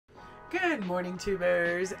Good morning,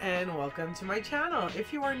 tubers, and welcome to my channel.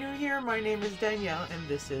 If you are new here, my name is Danielle and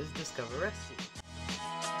this is Discover Rescue.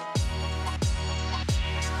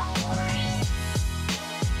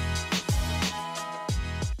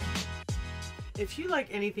 If you like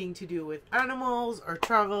anything to do with animals or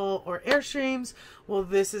travel or Airstreams, well,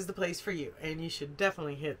 this is the place for you, and you should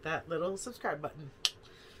definitely hit that little subscribe button.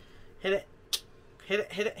 Hit it, hit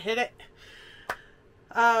it, hit it, hit it.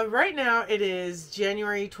 Right now it is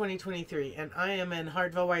January 2023 and I am in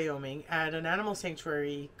Happydog, Wyoming at an animal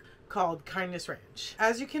sanctuary called Kindness Ranch.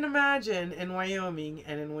 As you can imagine, in Wyoming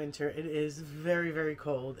and in winter it is very, very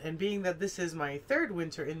cold, and being that this is my third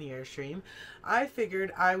winter in the Airstream, I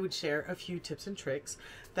figured I would share a few tips and tricks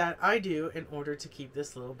that I do in order to keep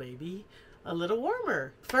this little baby a little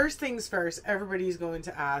warmer. First things first, everybody's going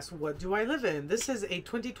to ask, what do I live in? This is a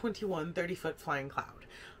 2021 30-foot Flying Cloud.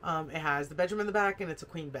 It has the bedroom in the back and it's a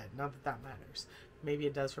queen bed. Not that that matters. Maybe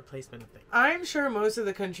it does for placement of things. I'm sure most of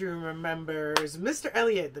the country remembers Mr.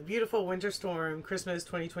 Elliott, the beautiful winter storm, Christmas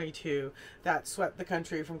 2022, that swept the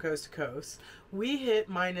country from coast to coast. We hit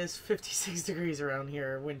minus 56 degrees around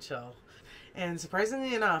here, wind chill. And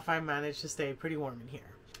surprisingly enough, I managed to stay pretty warm in here.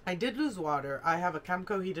 I did lose water. I have a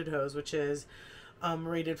Camco heated hose, which is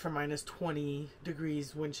rated for minus 20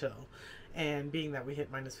 degrees wind chill. And being that we hit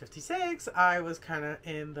minus 56, I was kind of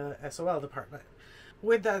in the SOL department.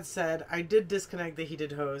 With that said, I did disconnect the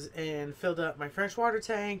heated hose and filled up my fresh water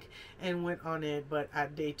tank and went on it. But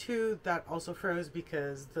at day 2, that also froze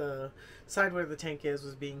because the side where the tank is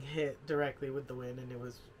was being hit directly with the wind, and it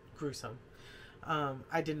was gruesome.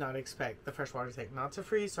 I did not expect the freshwater tank not to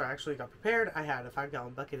freeze, so I actually got prepared. I had a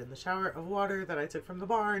 5-gallon bucket in the shower of water that I took from the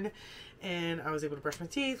barn, and I was able to brush my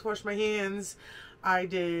teeth, wash my hands. I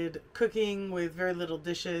did cooking with very little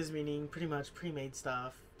dishes, meaning pretty much pre-made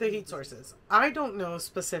stuff. The heat sources. I don't know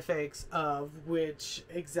specifics of which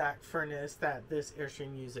exact furnace that this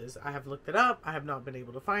Airstream uses. I have looked it up. I have not been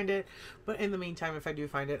able to find it, but in the meantime, if I do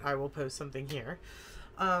find it, I will post something here.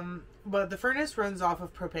 But the furnace runs off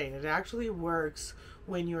of propane. It actually works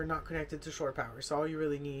when you're not connected to shore power. So all you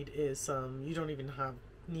really need is some, you don't even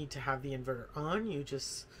need to have the inverter on. You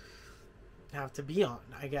just have to be on,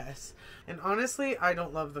 I guess. And honestly, I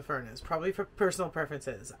don't love the furnace, probably for personal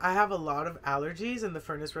preferences. I have a lot of allergies and the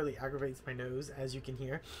furnace really aggravates my nose, as you can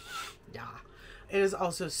hear. Yeah. It is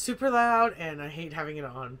also super loud and I hate having it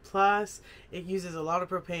on. Plus, it uses a lot of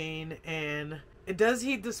propane and it does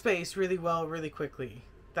heat the space really well, really quickly.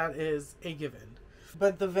 That is a given.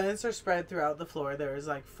 But the vents are spread throughout the floor. There is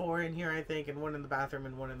like 4 in here, I think, and 1 in the bathroom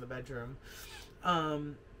and 1 in the bedroom.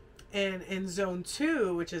 And in zone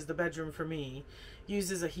 2, which is the bedroom for me,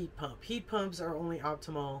 uses a heat pump. Heat pumps are only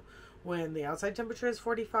optimal when the outside temperature is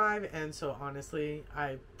 45, and so honestly,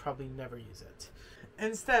 I probably never use it.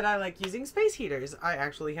 Instead, I like using space heaters. I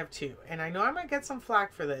actually have 2, and I know I might get some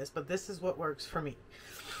flack for this, but this is what works for me.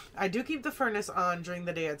 I do keep the furnace on during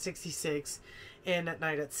the day at 66 and at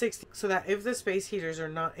night at 60, so that if the space heaters are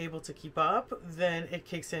not able to keep up, then it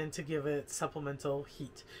kicks in to give it supplemental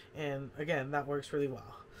heat. And again, that works really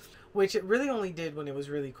well. Which it really only did when it was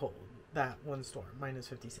really cold, that one storm, minus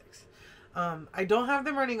 56. I don't have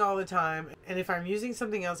them running all the time, and if I'm using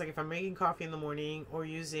something else, like if I'm making coffee in the morning or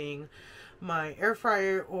using my air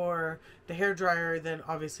fryer or the hair dryer, then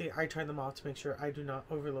obviously I turn them off to make sure I do not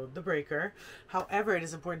overload the breaker. However, it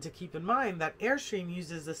is important to keep in mind that Airstream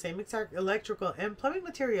uses the same exact electrical and plumbing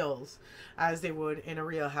materials as they would in a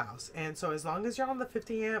real house. And so as long as you're on the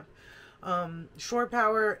 50 amp shore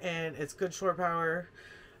power and it's good shore power,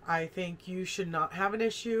 I think you should not have an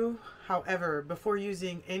issue. However, before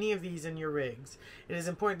using any of these in your rigs, it is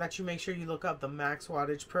important that you make sure you look up the max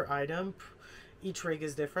wattage per item. Each rig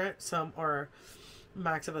is different. Some are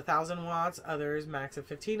max of 1,000 watts, others max of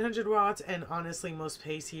 1,500 watts, and honestly, most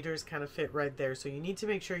space heaters kind of fit right there. So you need to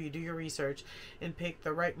make sure you do your research and pick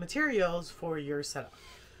the right materials for your setup.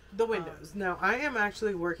 The windows. Now, I am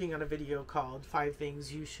actually working on a video called 5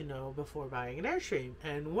 Things You Should Know Before Buying an Airstream,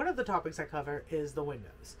 and one of the topics I cover is the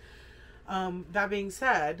windows. That being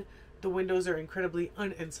said, the windows are incredibly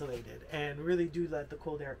uninsulated and really do let the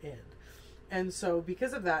cold air in. And so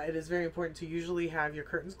because of that, it is very important to usually have your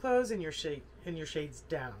curtains closed and your shades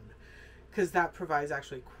down, because that provides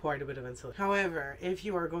actually quite a bit of insulation. However, if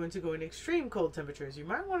you are going to go in extreme cold temperatures, you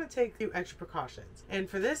might want to take a few extra precautions. And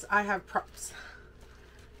for this, I have props.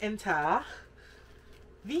 Enter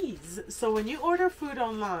these. So when you order food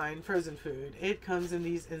online, frozen food, it comes in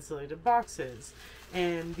these insulated boxes.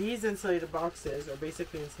 And these insulated boxes are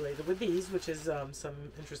basically insulated with these, which is some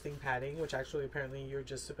interesting padding, which actually apparently you're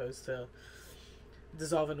just supposed to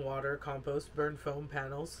dissolve in water, compost, burn foam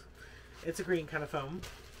panels. It's a green kind of foam.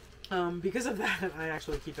 Because of that, I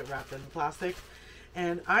actually keep it wrapped in plastic.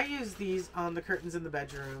 And I use these on the curtains in the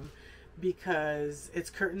bedroom because it's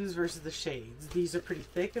curtains versus the shades. These are pretty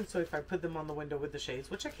thick, and so if I put them on the window with the shades,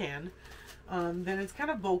 which I can, then it's kind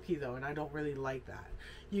of bulky though, and I don't really like that.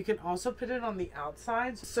 You can also put it on the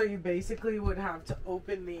outside, so you basically would have to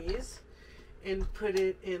open these and put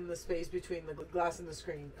it in the space between the glass and the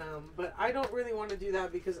screen. But I don't really want to do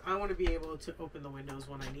that because I want to be able to open the windows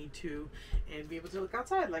when I need to and be able to look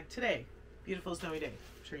outside, like today. Beautiful snowy day.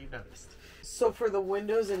 I'm sure you've noticed. So for the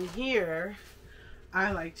windows in here,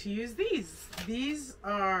 I like to use these. These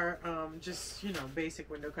are just, you know, basic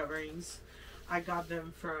window coverings. I got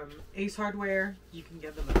them from Ace Hardware. You can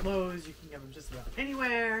get them at Lowe's. You can get them just about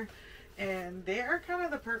anywhere. And they are kind of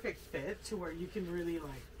the perfect fit to where you can really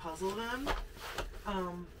like puzzle them.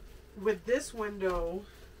 With this window,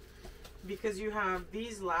 because you have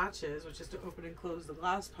these latches, which is to open and close the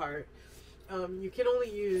glass part, you can only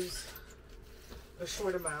use a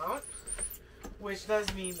short amount, which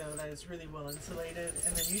does mean though that it's really well insulated,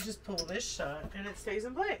 and then you just pull this shut and it stays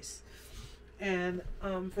in place. And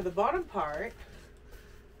for the bottom part,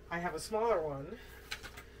 I have a smaller one,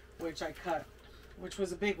 which I cut, which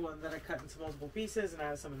was a big one that I cut into multiple pieces, and I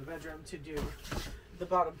have some in the bedroom to do the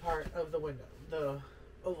bottom part of the window, the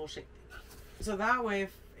oval shape thing. So that way,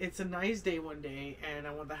 if it's a nice day one day and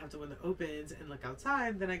I want to have the window opens and look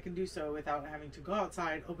outside, then I can do so without having to go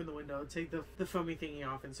outside, open the window, take the foamy thingy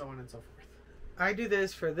off, and so on and so forth. I do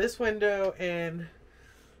this for this window and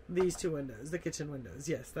these two windows, the kitchen windows.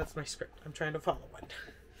 Yes, that's my script. I'm trying to follow one.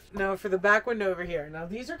 Now for the back window over here. Now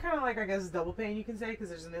these are kind of like, I guess, double pane, you can say, because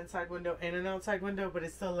there's an inside window and an outside window, but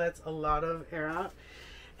it still lets a lot of air out.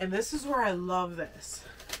 And this is where I love this.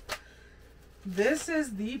 This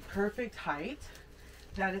is the perfect height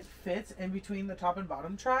that it fits in between the top and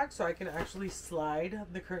bottom track, so I can actually slide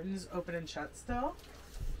the curtains open and shut still.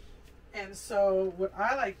 And so what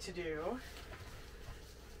I like to do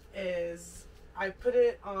is I put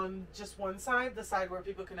it on just one side, the side where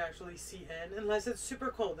people can actually see in, unless it's super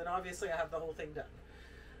cold, then obviously I have the whole thing done.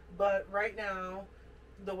 But right now,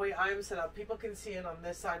 the way I'm set up, people can see in on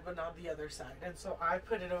this side but not the other side. And so I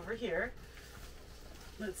put it over here.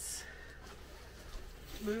 Let's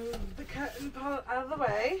move the curtain part out of the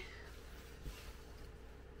way.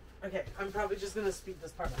 Okay, I'm probably just going to speed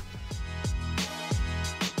this part up.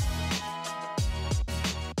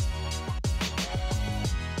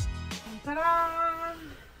 Ta-da!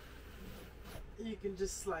 You can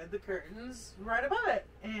just slide the curtains right above it,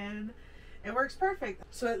 and it works perfect.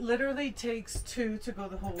 So it literally takes two to go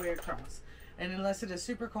the whole way across. And unless it is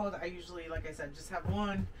super cold, I usually, like I said, just have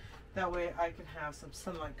one. That way I can have some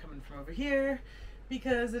sunlight coming from over here,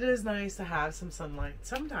 because it is nice to have some sunlight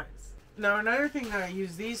sometimes. Now another thing that I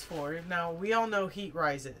use these for, now we all know heat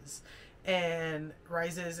rises and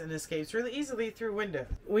escapes really easily through windows.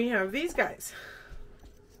 We have these guys.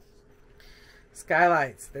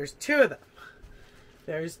 Skylights. There's two of them.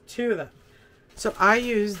 There's two of them. So I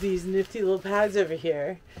use these nifty little pads over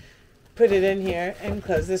here, put it in here, and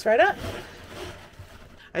close this right up.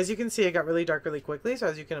 As you can see, it got really dark really quickly, so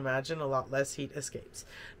as you can imagine, a lot less heat escapes.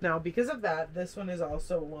 Now, because of that, this one is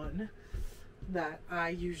also one that I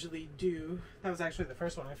usually do. That was actually the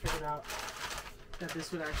first one I figured out that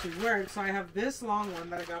this would actually work. So I have this long one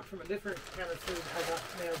that I got from a different kind of food I got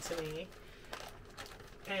mailed to me.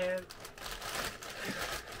 And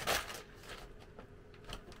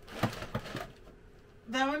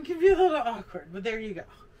that one can be a little awkward, but there you go.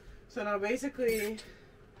 So now basically,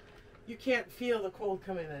 you can't feel the cold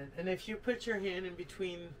coming in. And if you put your hand in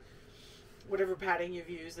between whatever padding you've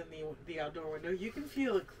used in the outdoor window, you can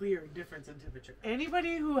feel a clear difference in temperature.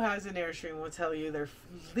 Anybody who has an Airstream will tell you their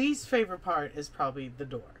least favorite part is probably the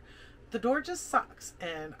door. The door just sucks,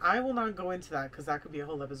 and I will not go into that because that could be a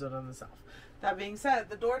whole episode on itself. That being said,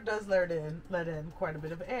 the door does let in quite a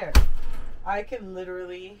bit of air. I can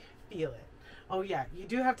literally feel it. Oh yeah, you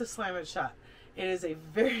do have to slam it shut. It is a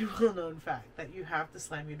very well-known fact that you have to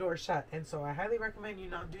slam your door shut, and so I highly recommend you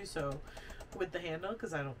not do so with the handle,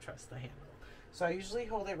 because I don't trust the handle. So I usually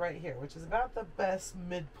hold it right here, which is about the best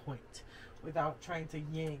midpoint without trying to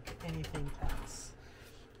yank anything else.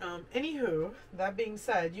 Anywho, that being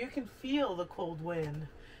said, you can feel the cold wind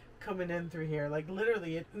coming in through here. Like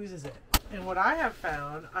literally it oozes it. And what I have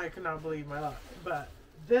found, I cannot believe my luck, but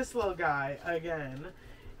this little guy, again,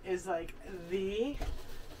 is like the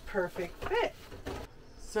perfect fit.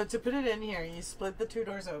 So to put it in here, you split the two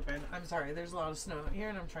doors open. I'm sorry, there's a lot of snow out here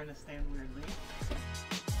and I'm trying to stand weirdly.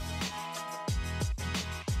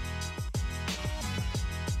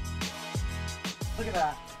 Look at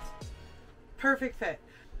that. Perfect fit.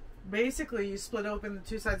 Basically, you split open the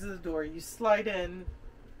two sides of the door, you slide in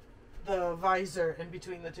the visor in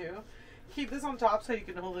between the two. Keep this on top so you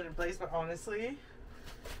can hold it in place, but honestly,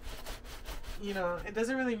 you know, it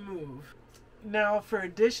doesn't really move. Now for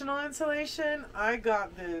additional insulation, I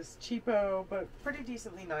got this cheapo but pretty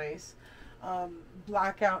decently nice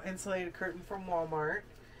blackout insulated curtain from Walmart.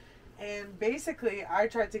 And basically I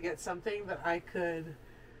tried to get something that I could,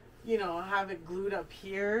 you know, have it glued up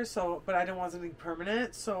here, so, but I didn't want something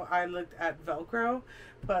permanent, so I looked at Velcro,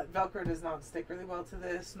 but Velcro does not stick really well to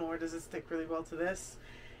this, nor does it stick really well to this.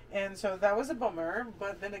 And so that was a bummer,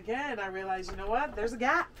 but then again, I realized, you know what, there's a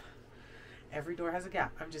gap. Every door has a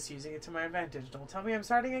gap. I'm just using it to my advantage. Don't tell me I'm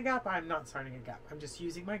starting a gap. I'm not starting a gap. I'm just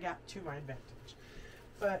using my gap to my advantage.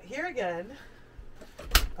 But here again,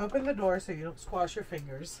 open the door so you don't squash your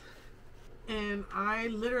fingers. And I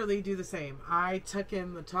literally do the same. I tuck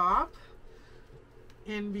in the top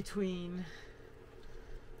in between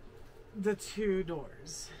the two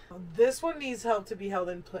doors. This one needs help to be held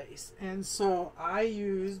in place, and so I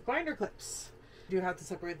use binder clips. You do have to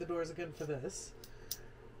separate the doors again for this,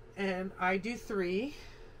 and I do 3.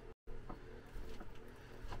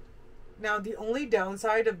 Now the only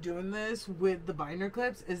downside of doing this with the binder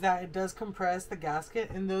clips is that it does compress the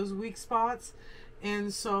gasket in those weak spots,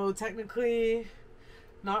 and so technically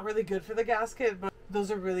not really good for the gasket, but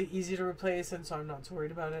those are really easy to replace, and so I'm not too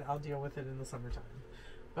worried about it. I'll deal with it in the summertime.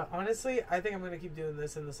 But honestly, I think I'm going to keep doing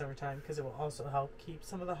this in the summertime because it will also help keep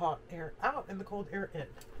some of the hot air out and the cold air in.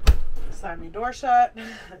 Slam your door shut.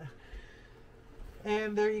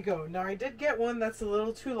 And there you go. Now I did get one that's a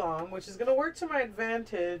little too long, which is going to work to my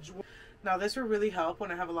advantage. Now this will really help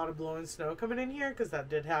when I have a lot of blowing snow coming in here, because that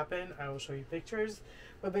did happen. I will show you pictures.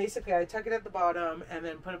 But basically I tuck it at the bottom and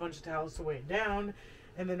then put a bunch of towels to weigh it down.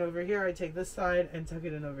 And then over here I take this side and tuck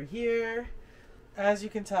it in over here. As you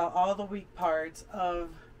can tell, all the weak parts of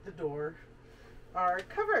the door are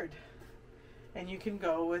covered. And you can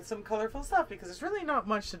go with some colorful stuff because there's really not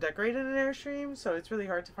much to decorate in an Airstream, so it's really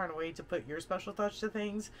hard to find a way to put your special touch to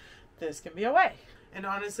things. This can be a way. And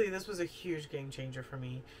honestly, this was a huge game changer for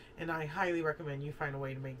me, and I highly recommend you find a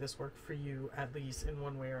way to make this work for you, at least in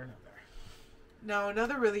one way or another. Now,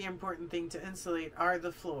 another really important thing to insulate are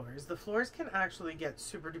the floors. The floors can actually get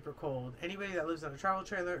super duper cold. Anybody that lives on a travel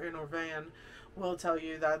trailer or van will tell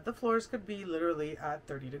you that the floors could be literally at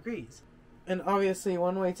 30 degrees. And obviously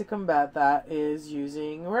one way to combat that is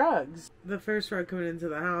using rugs. The first rug coming into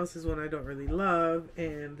the house is one I don't really love,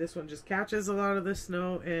 and this one just catches a lot of the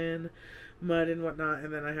snow and mud and whatnot,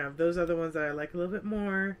 and then I have those other ones that I like a little bit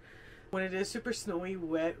more. When it is super snowy,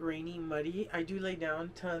 wet, rainy, muddy, I do lay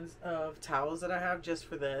down tons of towels that I have just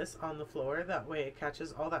for this on the floor. That way it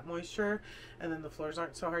catches all that moisture, and then the floors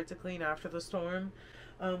aren't so hard to clean after the storm.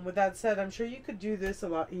 With that said, I'm sure you could do this a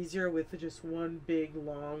lot easier with just one big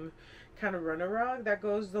long kind of runner rug that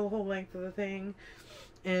goes the whole length of the thing,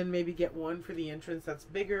 and maybe get one for the entrance that's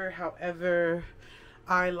bigger. However,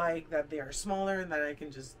 I like that they are smaller and that I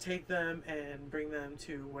can just take them and bring them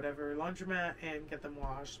to whatever laundromat and get them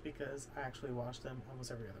washed, because I actually wash them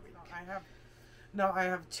almost every other week. I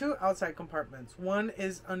have 2 outside compartments. One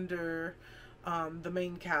is under the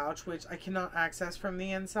main couch, which I cannot access from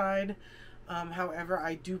the inside. However,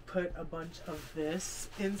 I do put a bunch of this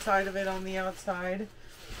inside of it on the outside.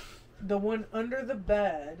 The one under the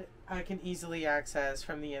bed I can easily access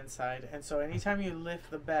from the inside, and so anytime you lift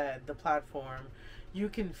the bed, the platform, you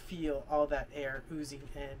can feel all that air oozing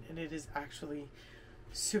in, and it is actually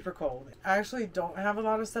super cold. I actually don't have a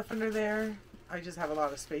lot of stuff under there. I just have a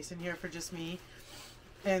lot of space in here for just me,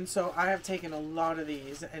 and so I have taken a lot of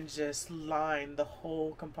these and just lined the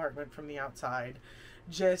whole compartment from the outside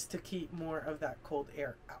just to keep more of that cold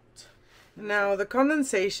air out. Now the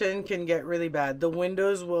condensation can get really bad. The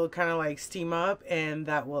windows will kind of like steam up, and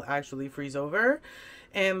that will actually freeze over,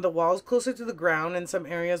 and the walls closer to the ground in some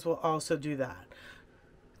areas will also do that.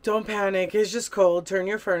 Don't panic, it's just cold. Turn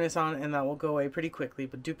your furnace on and that will go away pretty quickly,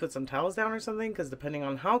 but do put some towels down or something, because depending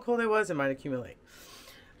on how cold it was, it might accumulate.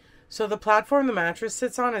 So the platform the mattress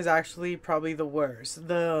sits on is actually probably the worst.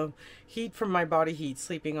 The heat from my body heat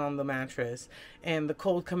sleeping on the mattress and the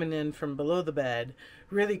cold coming in from below the bed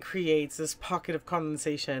really creates this pocket of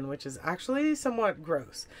condensation, which is actually somewhat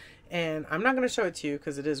gross. And I'm not going to show it to you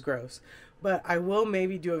because it is gross, but I will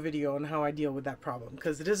maybe do a video on how I deal with that problem,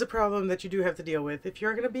 because it is a problem that you do have to deal with if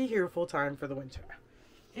you're going to be here full time for the winter.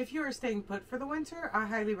 If you are staying put for the winter, I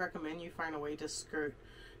highly recommend you find a way to skirt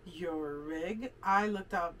your rig. I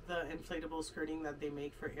looked up the inflatable skirting that they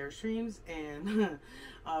make for Airstreams, and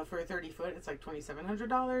for a 30 foot it's like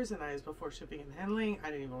 $2,700, and I was before shipping and handling. I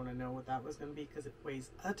didn't even want to know what that was going to be because it weighs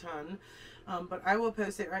a ton, but I will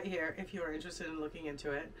post it right here if you are interested in looking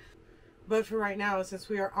into it. But for right now, since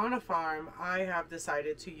we are on a farm, I have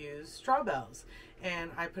decided to use straw bales. And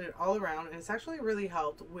I put it all around, and it's actually really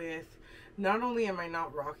helped with, not only am I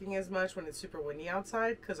not rocking as much when it's super windy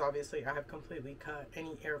outside, because obviously I have completely cut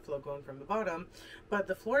any airflow going from the bottom, but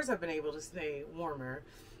the floors have been able to stay warmer,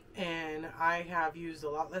 and I have used a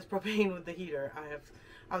lot less propane with the heater.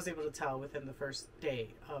 I was able to tell within the first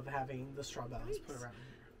day of having the straw bales put around.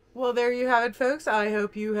 Well, there you have it, folks. I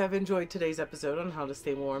hope you have enjoyed today's episode on how to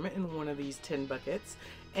stay warm in one of these tin buckets.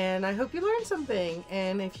 And I hope you learned something.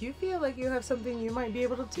 And if you feel like you have something you might be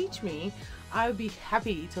able to teach me, I would be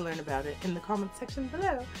happy to learn about it in the comment section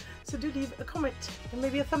below. So do leave a comment, and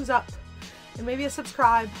maybe a thumbs up, and maybe a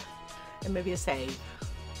subscribe, and maybe a save.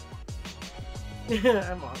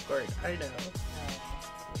 I'm awkward, I know.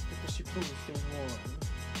 Because she proves being warm.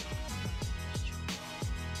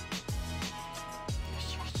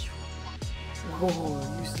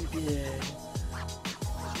 Oh, you sleepy head.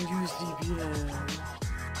 You sleepy head.